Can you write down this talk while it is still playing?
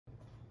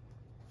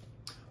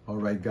All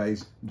right,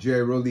 guys, J.I.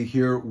 Rolly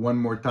here one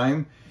more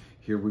time.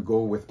 Here we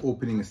go with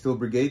opening a Steel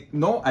Brigade.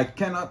 No, I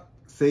cannot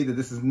say that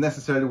this is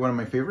necessarily one of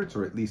my favorites,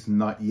 or at least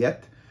not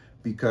yet,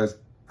 because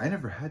I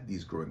never had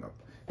these growing up.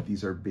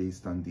 These are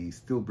based on the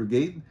Steel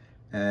Brigade,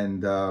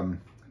 and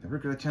never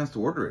got a chance to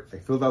order it. I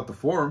filled out the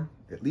form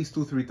at least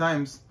 2-3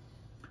 times,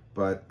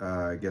 but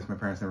I guess my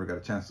parents never got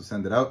a chance to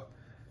send it out.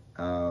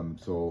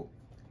 So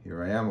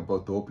here I am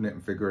about to open it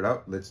and figure it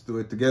out. Let's do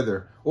it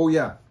together. Oh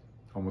yeah,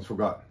 almost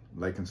forgot.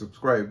 Like and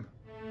subscribe.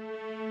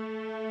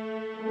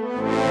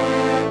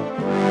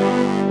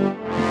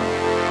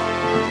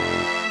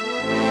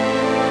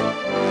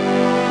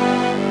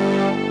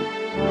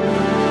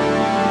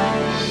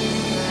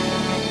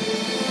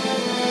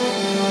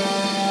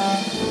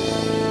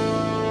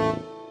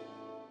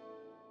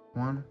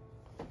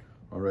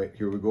 All right,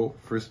 here we go.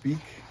 First peek.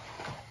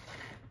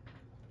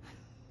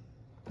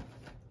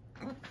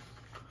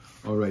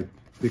 All right,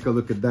 take a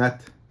look at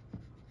that.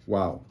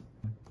 Wow.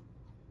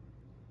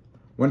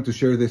 Wanted to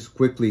share this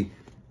quickly.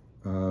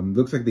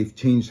 Looks like they've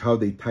changed how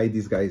they tie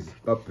these guys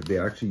up.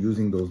 They're actually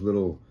using those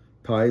little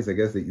ties, I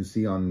guess, that you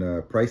see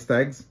on price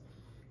tags,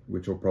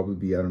 which will probably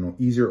be, I don't know,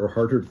 easier or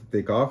harder to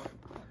take off.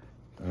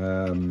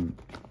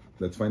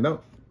 Let's find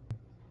out.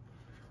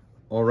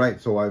 All right,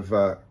 so I've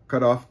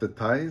cut off the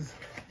ties.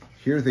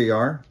 Here they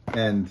are,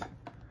 and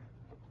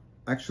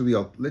actually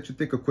I'll let you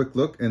take a quick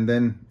look, and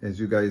then, as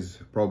you guys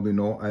probably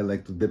know, I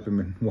like to dip them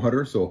in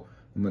water, so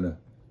I'm gonna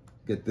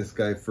get this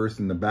guy first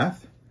in the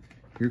bath.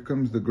 Here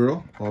comes the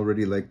girl.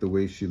 Already like the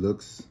way she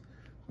looks.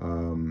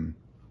 A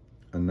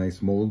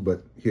nice mold,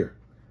 but here,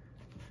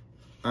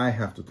 I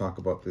have to talk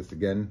about this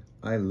again.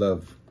 I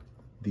love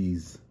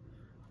these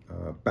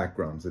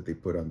backgrounds that they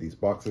put on these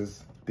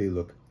boxes. They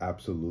look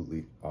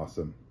absolutely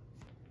awesome.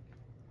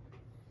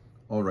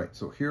 All right,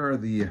 so here are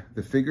the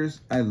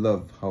figures. I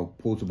love how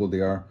posable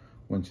they are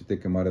once you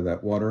take them out of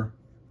that water.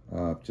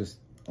 Just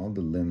all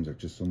the limbs are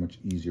just so much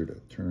easier to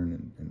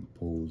turn and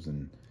pose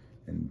and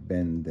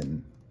bend,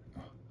 and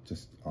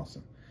just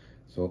awesome.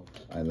 So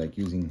I like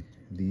using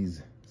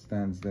these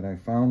stands that I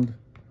found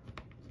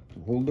to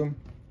hold them.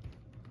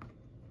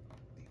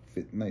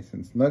 They fit nice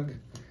and snug,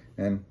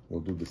 and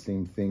we'll do the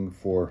same thing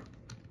for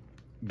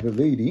the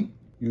lady.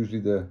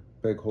 Usually the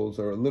peg holes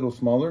are a little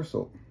smaller,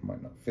 so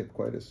might not fit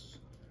quite as.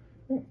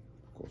 Oh,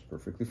 goes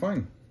perfectly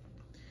fine,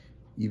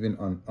 even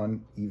on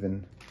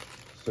uneven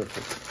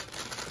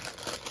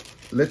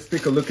surface. Let's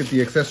take a look at the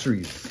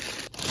accessories.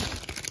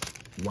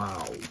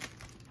 Wow,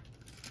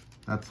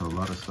 that's a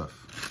lot of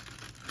stuff.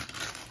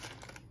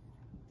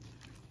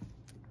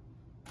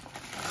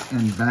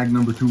 And bag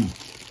number 2.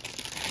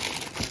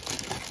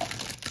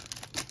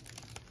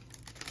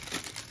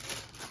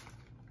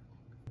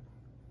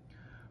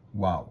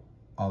 Wow,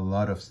 a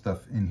lot of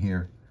stuff in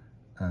here,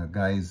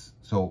 guys.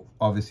 So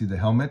obviously the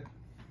helmet,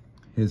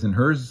 his and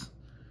hers.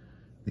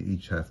 They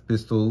each have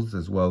pistols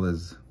as well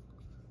as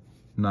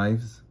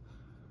knives.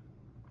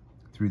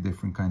 3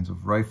 different kinds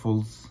of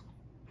rifles,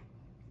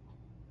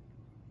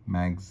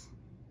 mags,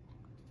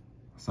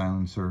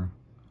 silencer,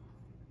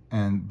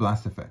 and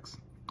blast effects.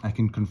 I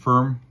can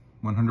confirm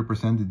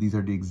 100% that these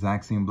are the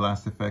exact same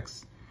blast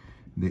effects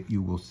that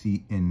you will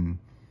see in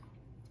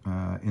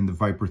the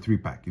Viper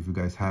 3-pack. If you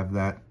guys have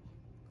that,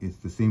 it's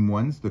the same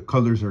ones. The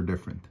colors are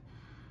different.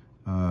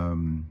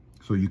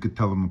 So you could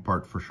tell them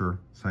apart for sure,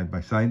 side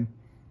by side.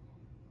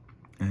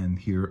 And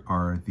here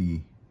are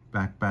the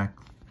backpack,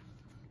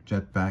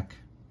 jetpack,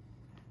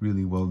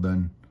 really well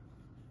done.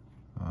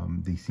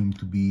 They seem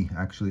to be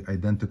actually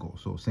identical.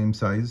 So same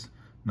size,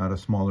 not a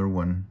smaller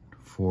one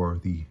for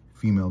the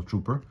female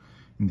trooper.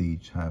 And they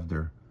each have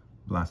their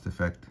blast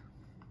effect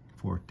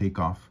for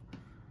takeoff.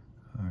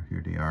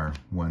 Here they are,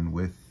 one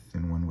with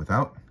and one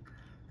without,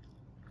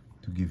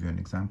 to give you an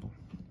example.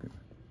 Okay.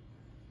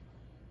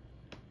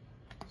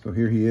 So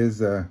here he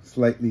is,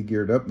 slightly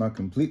geared up, not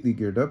completely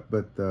geared up,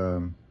 but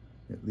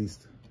at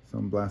least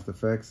some blast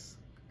effects,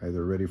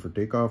 either ready for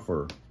takeoff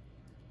or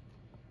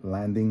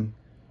landing.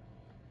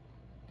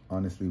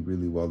 Honestly,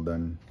 really well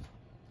done.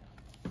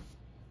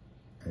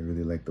 I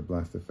really like the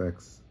blast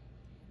effects.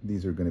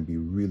 These are going to be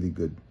really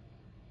good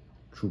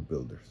troop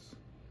builders.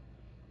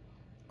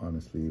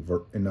 Honestly,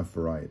 enough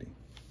variety.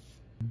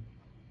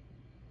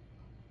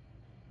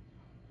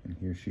 And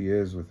here she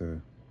is with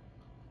a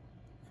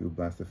few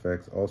blast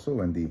effects also,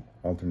 and the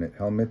alternate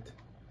helmet.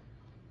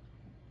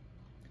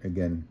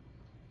 Again,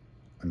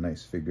 a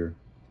nice figure.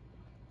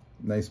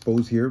 Nice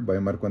pose here by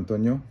Marco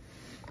Antonio.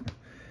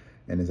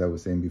 And as I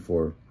was saying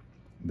before,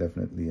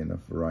 definitely enough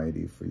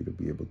variety for you to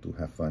be able to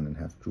have fun and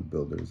have troop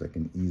builders. I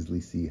can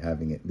easily see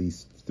having at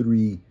least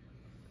 3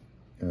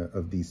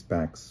 of these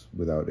packs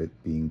without it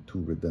being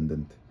too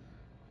redundant,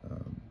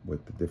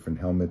 with the different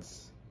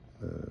helmets,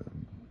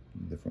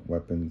 different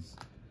weapons,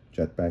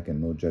 jetpack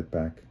and no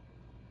jetpack.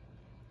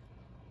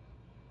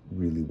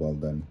 Really well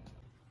done.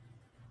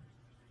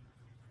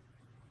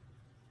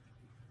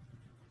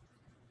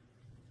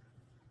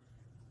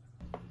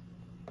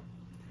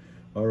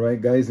 All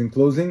right, guys, in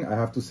closing, I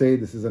have to say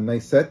this is a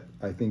nice set.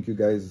 I think you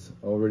guys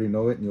already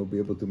know it and you'll be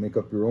able to make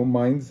up your own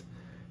minds.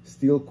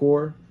 Steel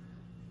core,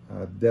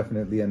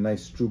 Definitely a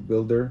nice troop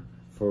builder.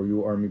 For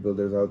you army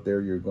builders out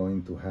there, you're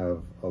going to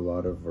have a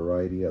lot of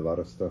variety, a lot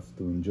of stuff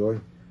to enjoy.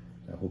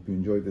 I hope you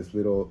enjoyed this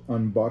little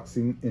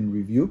unboxing and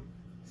review.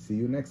 See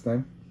you next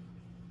time.